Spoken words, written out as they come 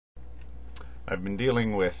I've been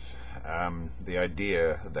dealing with the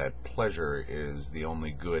idea that pleasure is the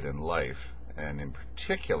only good in life, and in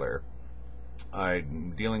particular,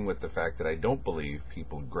 I'm dealing with the fact that I don't believe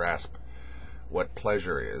people grasp what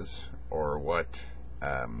pleasure is or what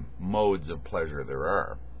modes of pleasure there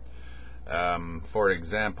are. For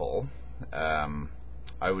example,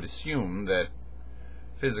 I would assume that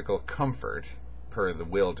physical comfort, per the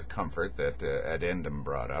will to comfort that Addendum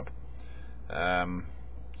brought up,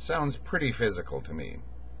 sounds pretty physical to me.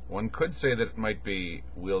 One could say that it might be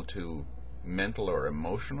will to mental or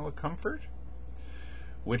emotional comfort,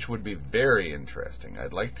 which would be very interesting.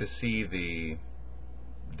 I'd like to see the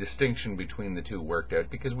distinction between the two worked out,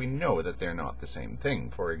 because we know that they're not the same thing.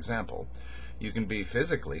 For example, you can be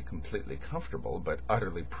physically completely comfortable but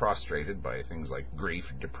utterly prostrated by things like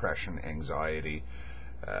grief, depression, anxiety,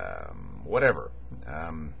 whatever.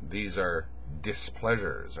 These are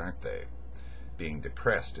displeasures, aren't they? Being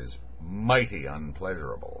depressed is mighty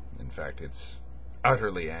unpleasurable. In fact, it's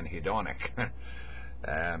utterly anhedonic.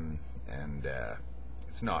 and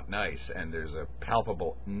it's not nice, and there's a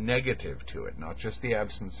palpable negative to it, not just the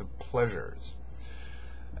absence of pleasures.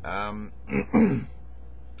 But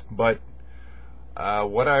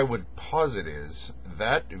what I would posit is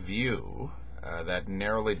that view, that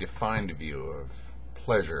narrowly defined view of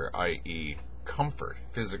pleasure, i.e. comfort,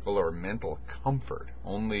 physical or mental comfort,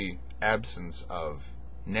 only absence of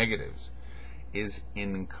negatives, is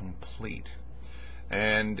incomplete.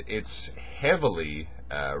 And it's heavily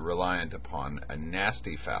reliant upon a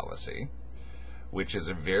nasty fallacy, which is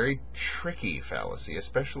a very tricky fallacy,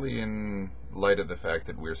 especially in light of the fact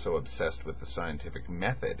that we're so obsessed with the scientific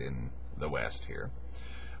method in the West here,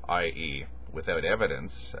 i.e. without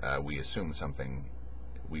evidence, we assume something,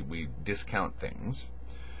 we discount things.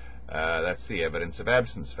 That's the evidence of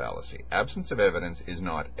absence fallacy. Absence of evidence is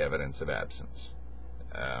not evidence of absence.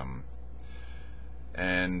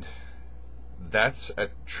 And that's a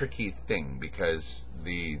tricky thing, because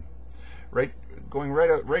going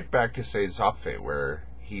right back to, say, Zopfe, where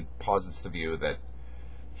he posits the view that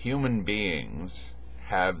human beings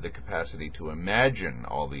have the capacity to imagine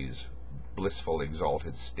all these blissful,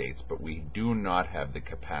 exalted states, but we do not have the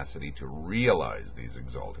capacity to realize these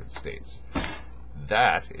exalted states.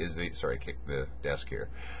 That is the, sorry, I kicked the desk here.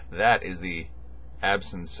 That is the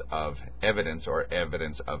absence of evidence, or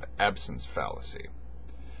evidence of absence fallacy.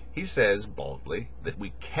 He says boldly that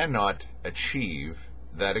we cannot achieve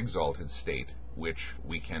that exalted state which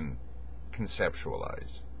we can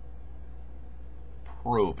conceptualize.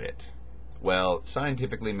 Prove it. Well,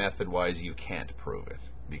 scientifically, method-wise, you can't prove it,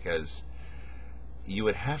 because you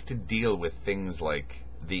would have to deal with things like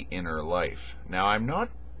the inner life. Now, I'm not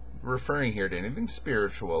referring here to anything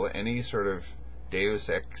spiritual, any sort of deus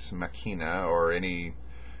ex machina, or any,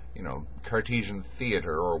 Cartesian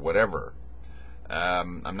theater or whatever.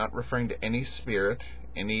 I'm not referring to any spirit,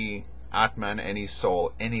 any Atman, any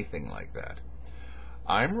soul, anything like that.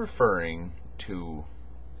 I'm referring to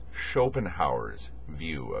Schopenhauer's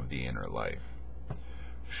view of the inner life.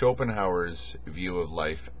 Schopenhauer's view of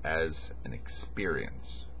life as an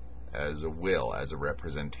experience, as a will, as a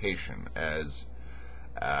representation, as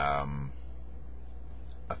a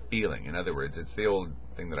feeling. In other words, it's the old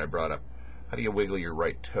thing that I brought up. How do you wiggle your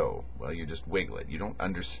right toe? Well, you just wiggle it. You don't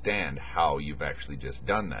understand how you've actually just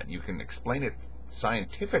done that. You can explain it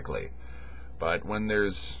scientifically, but when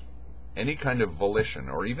there's any kind of volition,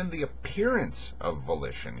 or even the appearance of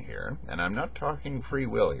volition here, and I'm not talking free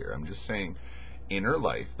will here, I'm just saying inner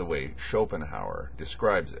life, the way Schopenhauer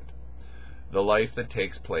describes it. The life that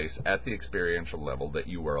takes place at the experiential level that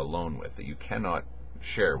you are alone with, that you cannot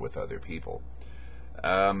share with other people.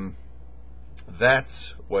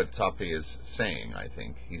 That's what Zopfe is saying, I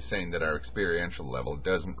think. He's saying that our experiential level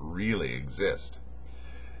doesn't really exist,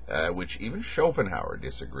 which even Schopenhauer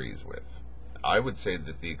disagrees with. I would say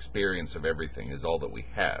that the experience of everything is all that we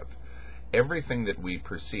have. Everything that we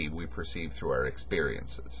perceive through our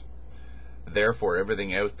experiences. Therefore,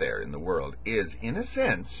 everything out there in the world is, in a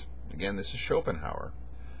sense, again, this is Schopenhauer,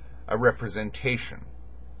 a representation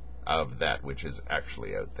of that which is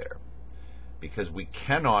actually out there. Because we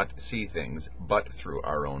cannot see things but through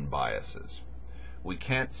our own biases. We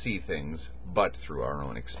can't see things but through our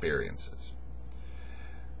own experiences.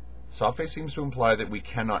 Zopfe seems to imply that we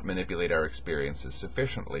cannot manipulate our experiences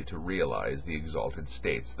sufficiently to realize the exalted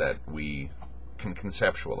states that we can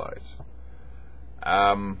conceptualize.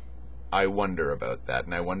 I wonder about that,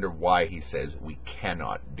 and I wonder why he says we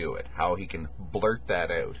cannot do it. How he can blurt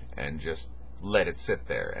that out and just let it sit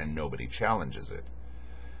there and nobody challenges it.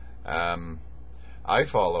 I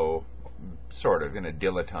follow, sort of, in a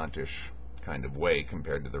dilettantish kind of way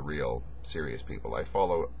compared to the real serious people. I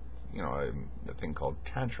follow, a thing called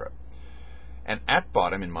Tantra. And at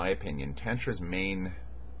bottom, in my opinion, Tantra's main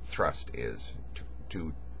thrust is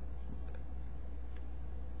to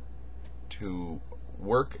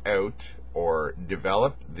work out or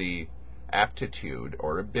develop the aptitude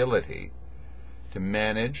or ability to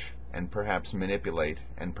manage and perhaps manipulate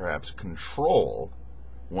and perhaps control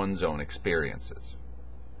one's own experiences.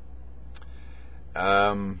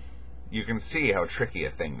 You can see how tricky a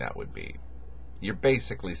thing that would be. You're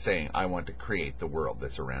basically saying, I want to create the world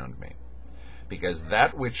that's around me. Because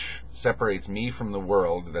that which separates me from the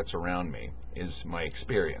world that's around me is my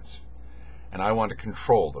experience. And I want to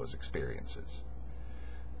control those experiences.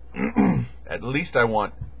 At least I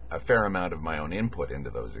want a fair amount of my own input into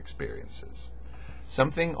those experiences.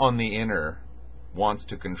 Something on the inner wants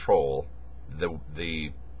to control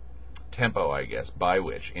the tempo, I guess, by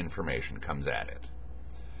which information comes at it.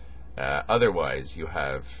 Otherwise, you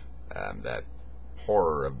have that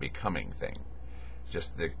horror of becoming thing.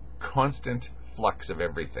 Just the constant flux of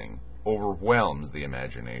everything overwhelms the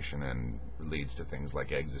imagination and leads to things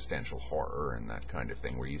like existential horror and that kind of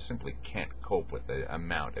thing, where you simply can't cope with the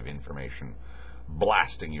amount of information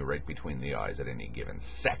blasting you right between the eyes at any given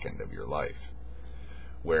second of your life,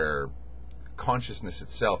 where consciousness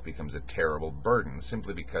itself becomes a terrible burden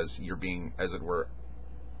simply because you're being, as it were,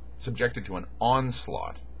 subjected to an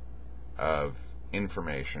onslaught of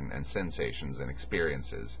information and sensations and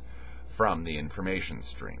experiences from the information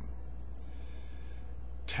stream.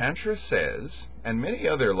 Tantra says, and many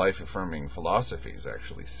other life-affirming philosophies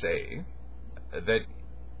actually say, that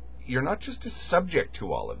you're not just a subject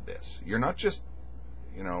to all of this. You're not just,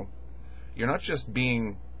 you're not just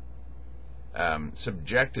being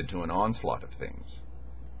subjected to an onslaught of things.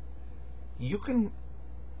 You can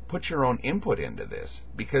put your own input into this,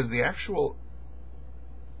 because the actual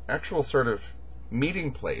sort of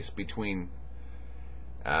meeting place between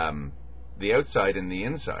the outside and the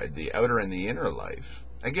inside, the outer and the inner life.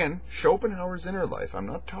 Again, Schopenhauer's inner life. I'm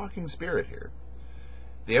not talking spirit here.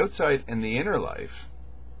 The outside and the inner life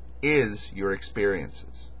is your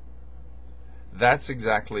experiences. That's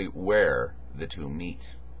exactly where the two meet.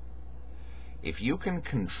 If you can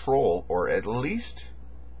control or at least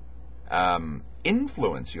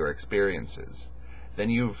influence your experiences,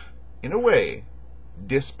 then you've, in a way,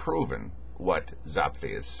 disproven what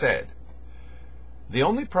Zapffe has said. The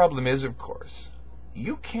only problem is, of course,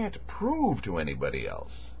 you can't prove to anybody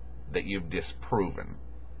else that you've disproven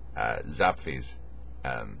Zapffel's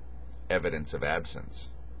evidence of absence.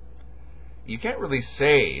 You can't really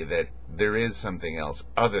say that there is something else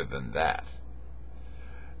other than that.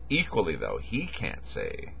 Equally, though, he can't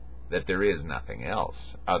say that there is nothing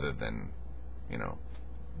else other than,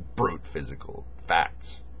 brute physical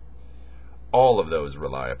facts. All of those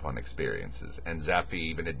rely upon experiences, and Zapffe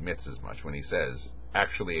even admits as much when he says,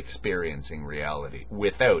 actually experiencing reality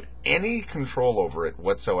without any control over it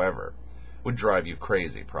whatsoever would drive you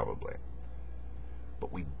crazy, probably.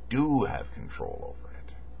 But we do have control over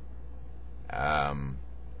it.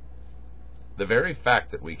 The very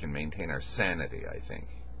fact that we can maintain our sanity, I think,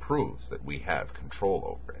 proves that we have control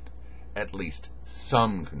over it. At least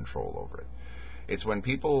some control over it. It's when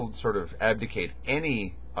people sort of abdicate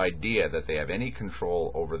any idea that they have any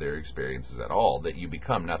control over their experiences at all that you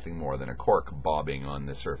become nothing more than a cork bobbing on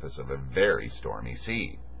the surface of a very stormy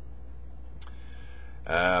sea.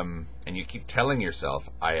 And you keep telling yourself,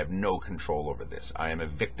 I have no control over this. I am a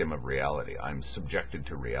victim of reality. I'm subjected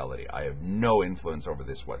to reality. I have no influence over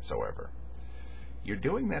this whatsoever. You're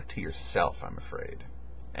doing that to yourself, I'm afraid.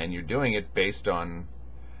 And you're doing it based on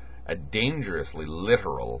a dangerously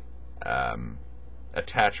literal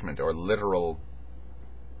attachment, or literal,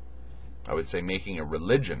 I would say, making a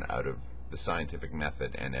religion out of the scientific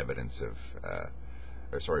method and evidence of,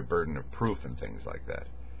 burden of proof and things like that.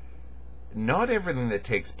 Not everything that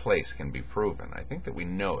takes place can be proven. I think that we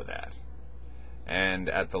know that. And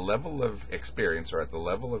at the level of experience, or at the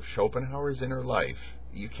level of Schopenhauer's inner life,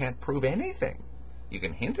 you can't prove anything. You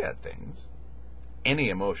can hint at things. Any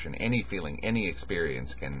emotion, any feeling, any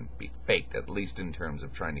experience can be faked, at least in terms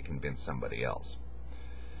of trying to convince somebody else.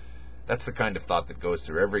 That's the kind of thought that goes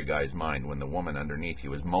through every guy's mind when the woman underneath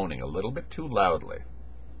you is moaning a little bit too loudly.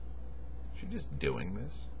 Is she just doing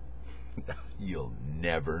this? You'll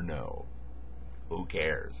never know. Who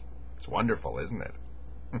cares? It's wonderful, isn't it?